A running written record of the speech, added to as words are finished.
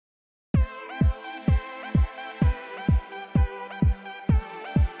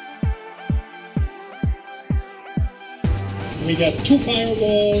We got 2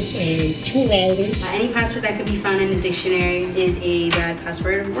 firewalls and 2 routers. Any password that could be found in a dictionary is a bad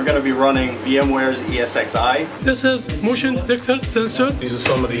password. We're going to be running VMware's ESXi. This is motion detector sensor. These are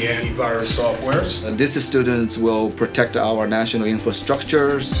some of the antivirus softwares. These students will protect our national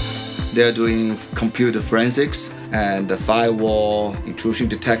infrastructures. They're doing computer forensics and the firewall, intrusion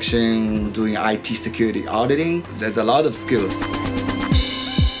detection, doing IT security auditing. There's a lot of skills.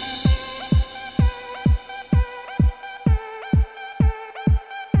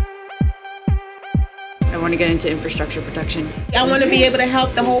 I want to get into infrastructure protection. I want to be able to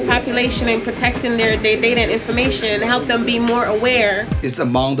help the whole population in protecting their data and information and help them be more aware. It's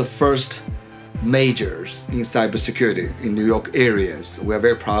among the first majors in cybersecurity in New York areas. We're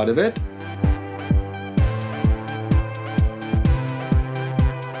very proud of it.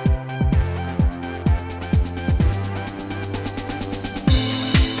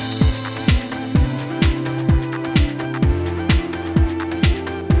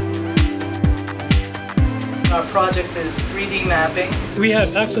 Our project is 3D mapping. We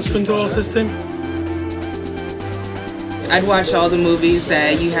have access control system. I'd watch all the movies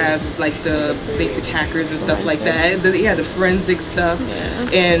that you have, like the basic hackers and stuff like that. The forensic stuff.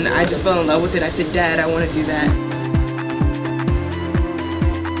 And I just fell in love with it. I said, Dad, I want to do that.